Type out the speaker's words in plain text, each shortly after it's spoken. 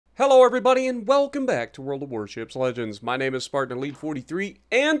Hello everybody and welcome back to World of Warships Legends. My name is Spartan Elite 43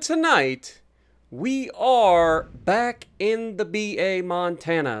 and tonight we are back in the BA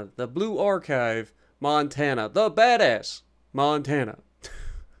Montana, the Blue Archive Montana, the badass Montana.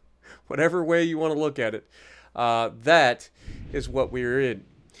 Whatever way you want to look at it, that is what we're in.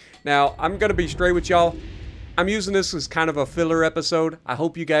 Now, I'm going to be straight with y'all. I'm using this as kind of a filler episode. I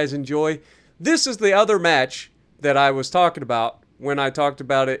hope you guys enjoy. This is the other match that I was talking about when I talked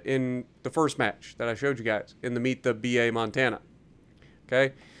about it in the first match that I showed you guys in the Meet the BA Montana.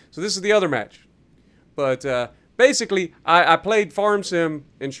 Okay? So this is the other match. But basically, I played Farm Sim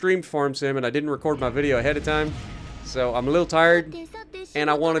and streamed Farm Sim and I didn't record my video ahead of time. So I'm a little tired and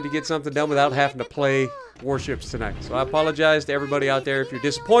I wanted to get something done without having to play Warships tonight. So I apologize to everybody out there if you're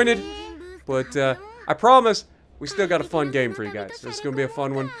disappointed. But I promise we still got a fun game for you guys. This is going to be a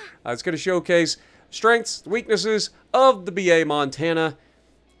fun one. It's going to showcase strengths, weaknesses of the BA Montana,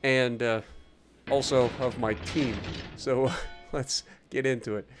 and also of my team. So let's get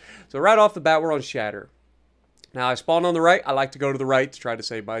into it. So right off the bat, we're on Shatter. Now, I spawn on the right. I like to go to the right to try to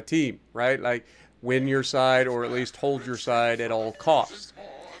save my team, right? Like, win your side, or at least hold your side at all costs.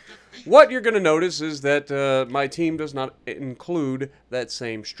 What you're going to notice is that my team does not include that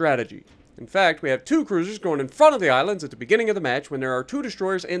same strategy. In fact, we have two cruisers going in front of the islands at the beginning of the match when there are two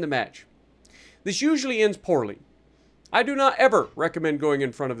destroyers in the match. This usually ends poorly. I do not ever recommend going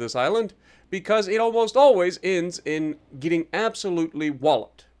in front of this island because it almost always ends in getting absolutely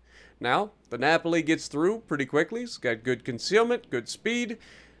walloped. Now, the Napoli gets through pretty quickly. It's got good concealment, good speed,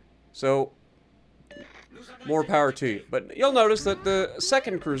 so more power to you. But you'll notice that the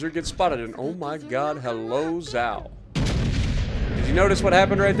second cruiser gets spotted, and oh my god, hello Zhao. Did you notice what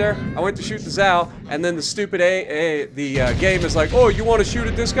happened right there? I went to shoot the Zhao, and then the stupid game is like, oh, you want to shoot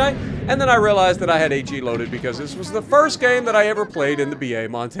at this guy? And then I realized that I had HE loaded because this was the first game that I ever played in the BA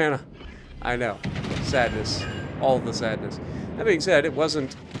Montana. I know. Sadness. All the sadness. That being said, it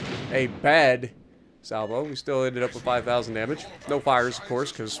wasn't a bad salvo. We still ended up with 5,000 damage. No fires, of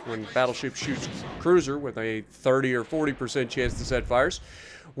course, because when Battleship shoots cruiser with a 30 or 40% chance to set fires,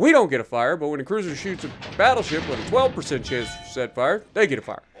 we don't get a fire, but when a cruiser shoots a battleship with a 12% chance to set fire, they get a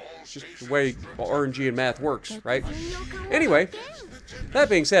fire. It's just the way RNG and math works, right? Anyway, that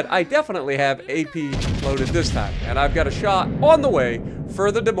being said, I definitely have AP loaded this time, and I've got a shot on the way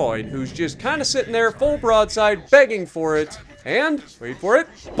for the Des Moines, who's just kind of sitting there full broadside, begging for it, and, wait for it,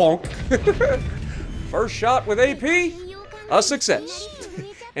 bonk. First shot with AP, a success.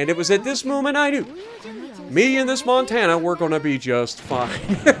 And it was at this moment I knew me and this Montana were gonna be just fine.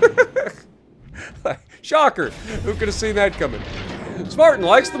 Shocker! Who could have seen that coming? Spartan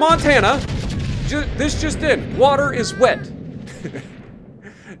likes the Montana. This just in. Water is wet.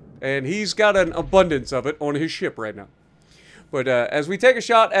 And he's got an abundance of it on his ship right now. But as we take a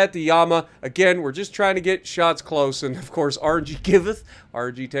shot at the Yama, again, we're just trying to get shots close. And of course, RNG giveth,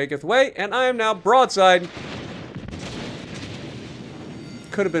 RNG taketh away. And I am now broadside.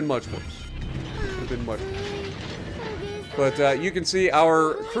 Could have been much worse. Could have been much worse. But you can see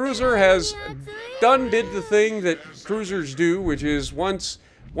our cruiser has did the thing that cruisers do, which is once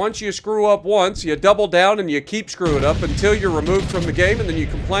you screw up once, you double down and you keep screwing up until you're removed from the game, and then you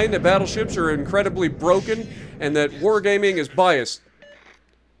complain that battleships are incredibly broken and that wargaming is biased.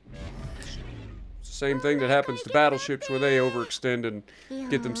 It's the same thing that happens to battleships when they overextend and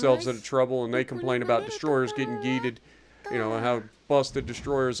get themselves into trouble, and they complain about destroyers getting yeeted, you know, and how busted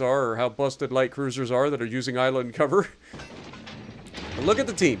destroyers are, or how busted light cruisers are that are using island cover. But look at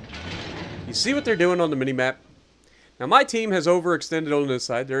the team. You see what they're doing on the minimap? Now, my team has overextended on this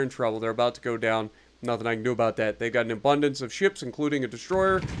side. They're in trouble. They're about to go down. Nothing I can do about that. They've got an abundance of ships, including a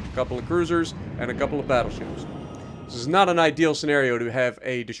destroyer, a couple of cruisers, and a couple of battleships. This is not an ideal scenario to have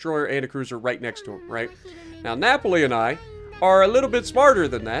a destroyer and a cruiser right next to them, right? Now, Napoli and I are a little bit smarter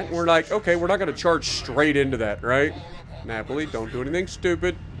than that. We're like, okay, we're not going to charge straight into that, right? Napoli, don't do anything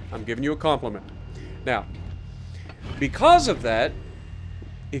stupid. I'm giving you a compliment. Now, because of that,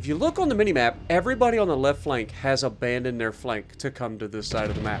 if you look on the minimap, everybody on the left flank has abandoned their flank to come to this side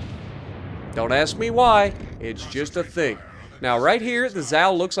of the map. Don't ask me why. It's just a thing. Now, right here, the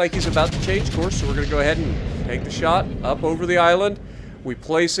Zhao looks like he's about to change course, so we're going to go ahead and take the shot up over the island. We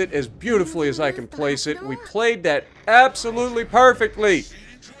place it as beautifully as I can place it. We played that absolutely perfectly.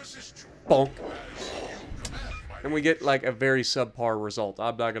 Bonk. And we get like a very subpar result.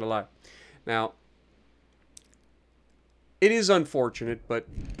 I'm not going to lie. Now, it is unfortunate, but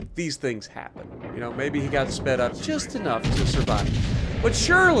these things happen. You know, maybe he got sped up just enough to survive. But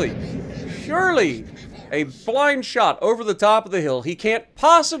surely, a blind shot over the top of the hill he can't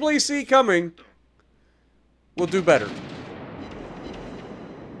possibly see coming will do better.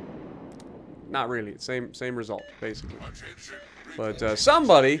 not really. It's same result, basically. But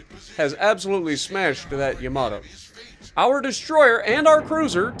somebody has absolutely smashed that Yamato. Our destroyer and our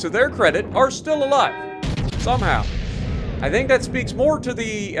cruiser, to their credit, are still alive. Somehow. I think that speaks more to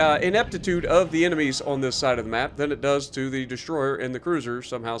the ineptitude of the enemies on this side of the map than it does to the destroyer and the cruiser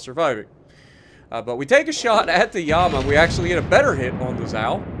somehow surviving. But we take a shot at the Yama. We actually get a better hit on the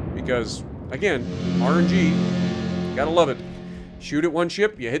Zao. Because, again, RNG, gotta love it. Shoot at one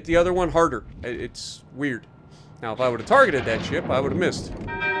ship, you hit the other one harder. It's weird. Now, if I would have targeted that ship, I would have missed. It's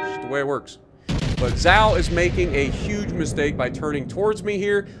just the way it works. But Zao is making a huge mistake by turning towards me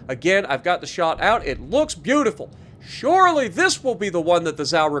here. Again, I've got the shot out. It looks beautiful. Surely this will be the one that the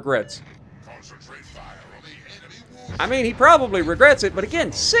Zao regrets. I mean, he probably regrets it, but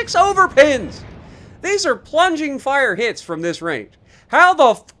again, 6 overpins! These are plunging fire hits from this range. How the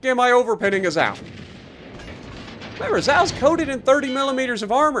f am I overpinning a Zao? Remember, Zao's coated in 30 millimeters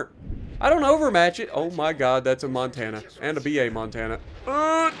of armor. I don't overmatch it. Oh my god, that's a Montana. And a BA Montana.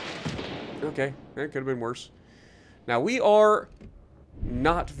 Okay, that could have been worse. Now, we are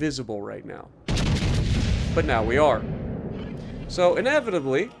not visible right now. But now we are. So,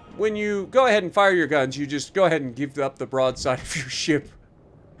 inevitably, when you go ahead and fire your guns, you just go ahead and give up the broadside of your ship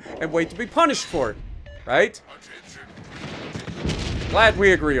and wait to be punished for it. Right? Glad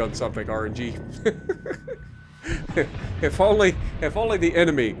we agree on something, RNG. If only the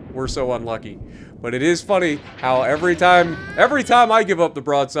enemy were so unlucky. But it is funny how every time I give up the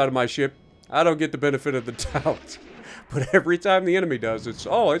broadside of my ship, I don't get the benefit of the doubt. But every time the enemy does, it's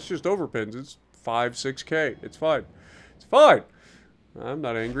just overpins. It's 5, 6K. It's fine. It's fine. I'm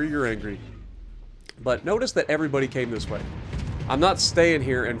not angry. You're angry. But notice that everybody came this way. I'm not staying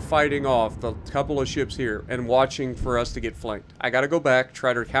here and fighting off the couple of ships here and watching for us to get flanked. I gotta go back,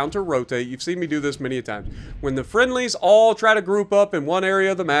 try to counter-rotate. You've seen me do this many times. When the friendlies all try to group up in one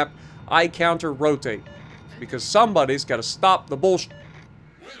area of the map, I counter-rotate. Because somebody's gotta stop the bullshit.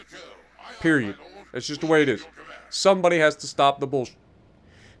 Period. That's just the way it is. Somebody has to stop the bullshit.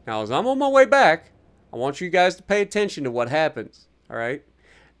 Now, as I'm on my way back, I want you guys to pay attention to what happens. Alright?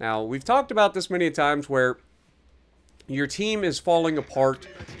 Now, we've talked about this many times where your team is falling apart,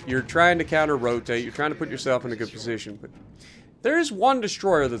 you're trying to counter-rotate, you're trying to put yourself in a good position, but there is one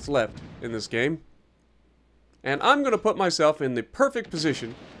destroyer that's left in this game, and I'm going to put myself in the perfect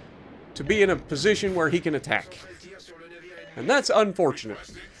position to be in a position where he can attack. And that's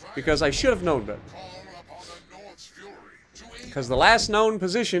unfortunate, because I should have known better. Because the last known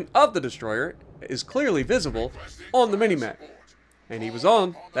position of the destroyer is clearly visible on the minimap, and he was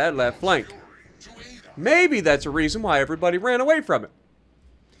on that left flank. Maybe that's a reason why everybody ran away from it.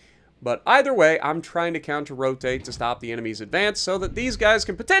 But either way, I'm trying to counter-rotate to stop the enemy's advance so that these guys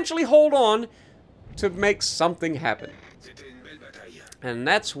can potentially hold on to make something happen. And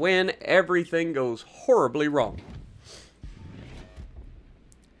that's when everything goes horribly wrong.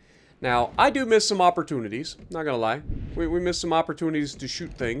 Now, I do miss some opportunities, not gonna lie. We miss some opportunities to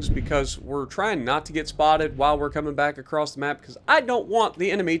shoot things because we're trying not to get spotted while we're coming back across the map because I don't want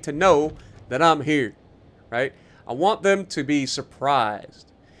the enemy to know that I'm here. Right? I want them to be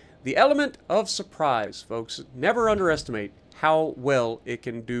surprised. The element of surprise, folks, never underestimate how well it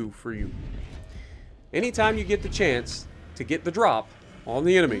can do for you. Anytime you get the chance to get the drop on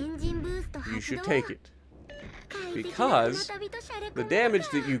the enemy, you should take it. Because the damage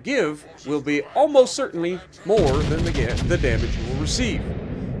that you give will be almost certainly more than the damage you will receive.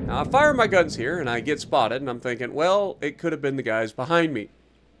 Now, I fire my guns here and I get spotted and I'm thinking, well, it could have been the guys behind me.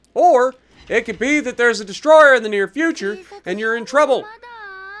 Or it could be that there's a destroyer in the near future, and you're in trouble.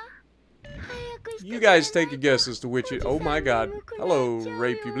 You guys take a guess as to which it... Oh my god. Hello,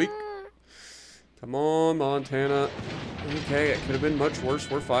 Republique. Come on, Montana. Okay, it could have been much worse.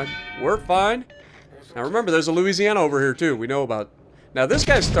 We're fine. We're fine. Now remember, there's a Louisiana over here too. We know about... Now this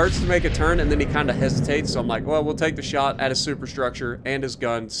guy starts to make a turn, and then he kind of hesitates. So I'm like, well, we'll take the shot at his superstructure and his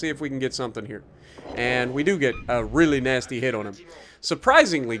gun. See if we can get something here. And we do get a really nasty hit on him.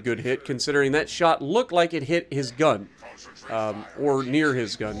 Surprisingly good hit, considering that shot looked like it hit his gun. Or near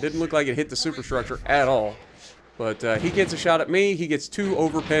his gun. Didn't look like it hit the superstructure at all. But he gets a shot at me, he gets 2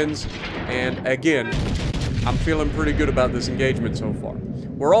 overpins, and again, I'm feeling pretty good about this engagement so far.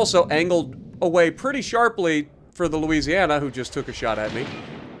 We're also angled away pretty sharply for the Louisiana, who just took a shot at me.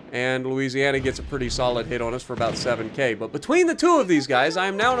 And Louisiana gets a pretty solid hit on us for about 7K. But between the two of these guys, I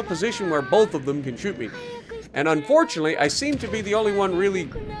am now in a position where both of them can shoot me. And unfortunately, I seem to be the only one really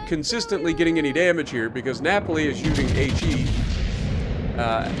consistently getting any damage here because Napoli is shooting HE.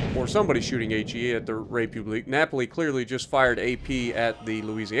 Or somebody's shooting HE at the Republique. Napoli clearly just fired AP at the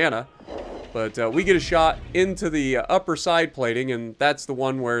Louisiana. But we get a shot into the upper side plating, and that's the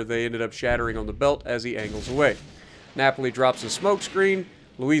one where they ended up shattering on the belt as he angles away. Napoli drops a smoke screen.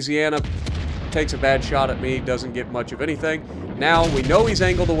 Louisiana takes a bad shot at me, doesn't get much of anything. Now we know he's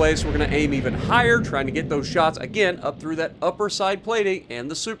angled away, so we're going to aim even higher, trying to get those shots again up through that upper side plating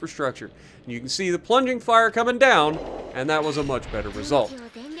and the superstructure. And you can see the plunging fire coming down, and that was a much better result.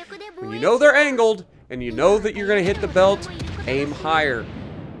 When you know they're angled, and you know that you're going to hit the belt, aim higher.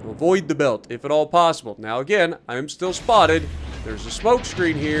 Avoid the belt, if at all possible. Now again, I'm still spotted. There's a smoke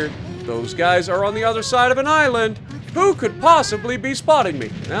screen here. Those guys are on the other side of an island. Who could possibly be spotting me?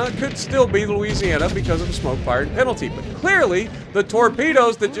 Now, it could still be Louisiana because of a smoke firing penalty, but clearly the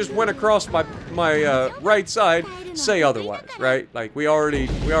torpedoes that just went across my right side say otherwise, right? Like, we already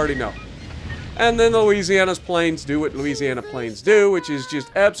know. And then Louisiana's planes do what Louisiana planes do, which is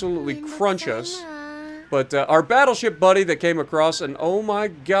just absolutely crunch us. But our battleship buddy that came across, and oh my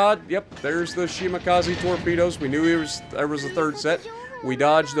god, yep, there's the Shimakaze torpedoes. We knew there was a third set. We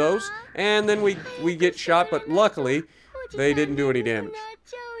dodged those, and then we get shot, but luckily, they didn't do any damage.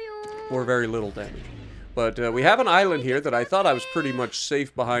 Or very little damage. But we have an island here that I thought I was pretty much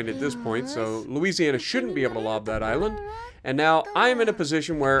safe behind at this point, so Louisiana shouldn't be able to lob that island. And now I'm in a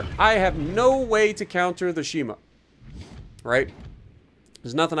position where I have no way to counter the Shima. Right?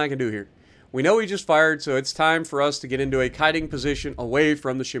 There's nothing I can do here. We know he just fired, so it's time for us to get into a kiting position away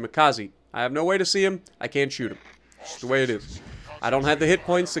from the Shimakaze. I have no way to see him. I can't shoot him. It's just the way it is. I don't have the hit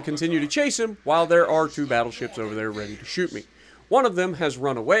points to continue to chase him, while there are two battleships over there ready to shoot me. One of them has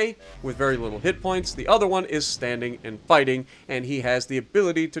run away with very little hit points. The other one is standing and fighting, and he has the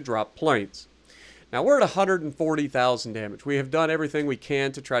ability to drop planes. Now, we're at 140,000 damage. We have done everything we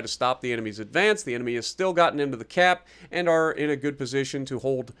can to try to stop the enemy's advance. The enemy has still gotten into the cap and are in a good position to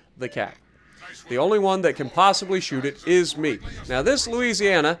hold the cap. The only one that can possibly shoot it is me. Now, this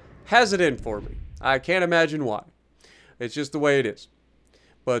Louisiana has it in for me. I can't imagine why. It's just the way it is.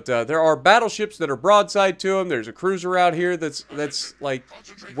 But there are battleships that are broadside to him. There's a cruiser out here that's like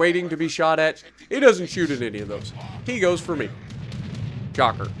waiting to be shot at. He doesn't shoot at any of those. He goes for me.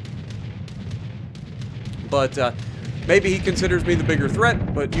 Shocker. But maybe he considers me the bigger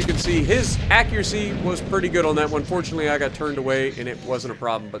threat, but you can see his accuracy was pretty good on that one. Fortunately, I got turned away, and it wasn't a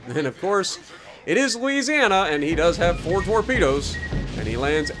problem. But then, of course, it is Louisiana, and he does have 4 torpedoes, and he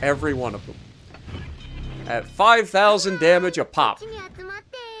lands every one of them. At 5,000 damage a pop.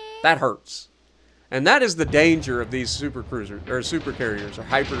 That hurts. And that is the danger of these super cruisers, or super carriers, or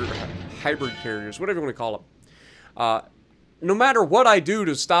hybrid carriers, whatever you want to call them. No matter what I do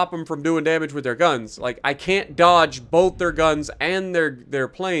to stop them from doing damage with their guns, like, I can't dodge both their guns and their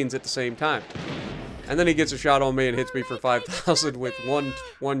planes at the same time. And then he gets a shot on me and hits me for 5,000 with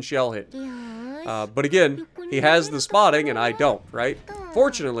one shell hit. But again, he has the spotting and I don't, right?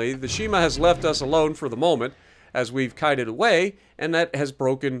 Fortunately, the Shima has left us alone for the moment as we've kited away, and that has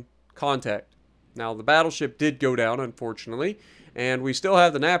broken contact. Now, the battleship did go down, unfortunately, and we still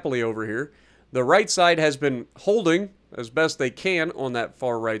have the Napoli over here. The right side has been holding as best they can on that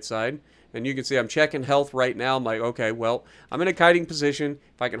far right side. And you can see I'm checking health right now. I'm like, okay, well, I'm in a kiting position.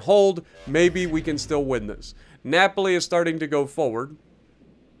 If I can hold, maybe we can still win this. Napoli is starting to go forward.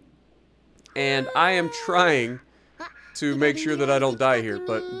 And I am trying to make sure that I don't die here.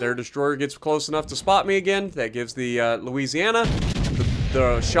 But their destroyer gets close enough to spot me again. That gives the Louisiana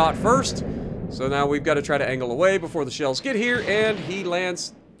the shot first. So now we've got to try to angle away before the shells get here. And he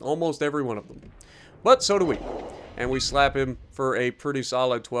lands almost every one of them. But so do we. And we slap him for a pretty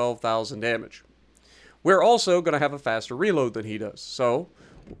solid 12,000 damage. We're also going to have a faster reload than he does. So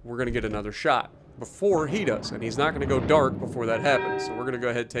we're going to get another shot before he does. And he's not going to go dark before that happens. So we're going to go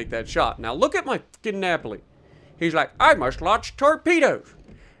ahead and take that shot. Now look at my fucking Napoli. He's like, I must launch torpedoes.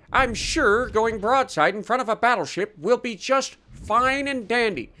 I'm sure going broadside in front of a battleship will be just fine and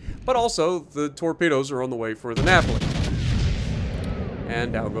dandy. But also, the torpedoes are on the way for the Napoli.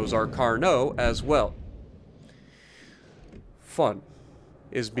 And now goes our Carnot as well. Fun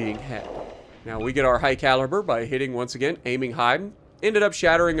is being had. Now we get our high caliber by hitting once again, aiming high. Ended up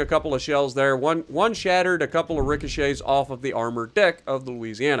shattering a couple of shells there. One shattered a couple of ricochets off of the armored deck of the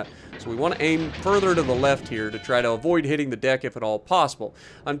Louisiana. So we want to aim further to the left here to try to avoid hitting the deck if at all possible.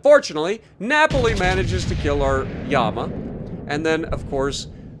 Unfortunately, Napoli manages to kill our Yama. And then, of course,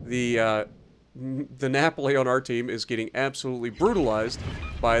 the Napoli on our team is getting absolutely brutalized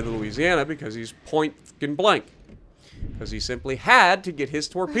by the Louisiana because he's point fucking blank. Because he simply had to get his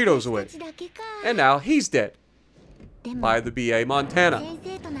torpedoes away. And now he's dead. By the BA Montana.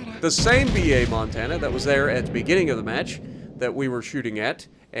 The same BA Montana that was there at the beginning of the match that we were shooting at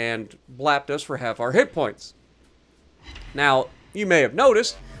and blapped us for half our hit points. Now, you may have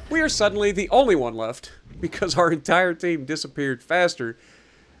noticed, we are suddenly the only one left because our entire team disappeared faster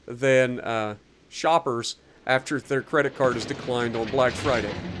than shoppers after their credit card is declined on Black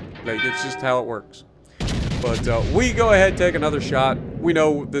Friday. Like, it's just how it works. But we go ahead, take another shot. We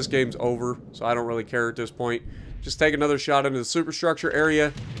know this game's over, so I don't really care at this point. Just take another shot into the superstructure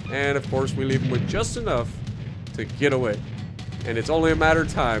area, and of course we leave him with just enough to get away. And it's only a matter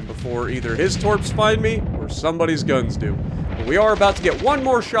of time before either his torps find me or somebody's guns do. But we are about to get one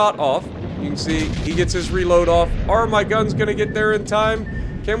more shot off. You can see he gets his reload off. Are my guns gonna get there in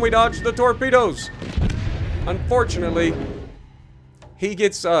time? Can we dodge the torpedoes? Unfortunately, he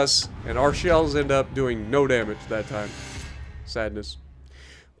gets us, and our shells end up doing no damage that time. Sadness.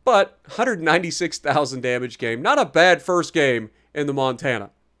 But 196,000 damage game. Not a bad first game in the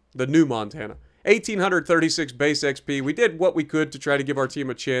Montana. The new Montana. 1,836 base XP. We did what we could to try to give our team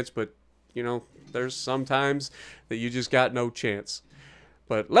a chance, but, you know, there's some times that you just got no chance.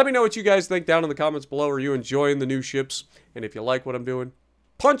 But let me know what you guys think down in the comments below. Are you enjoying the new ships? And if you like what I'm doing,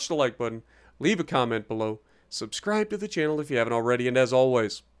 punch the like button. Leave a comment below. Subscribe to the channel if you haven't already. And as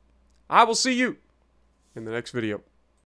always, I will see you in the next video.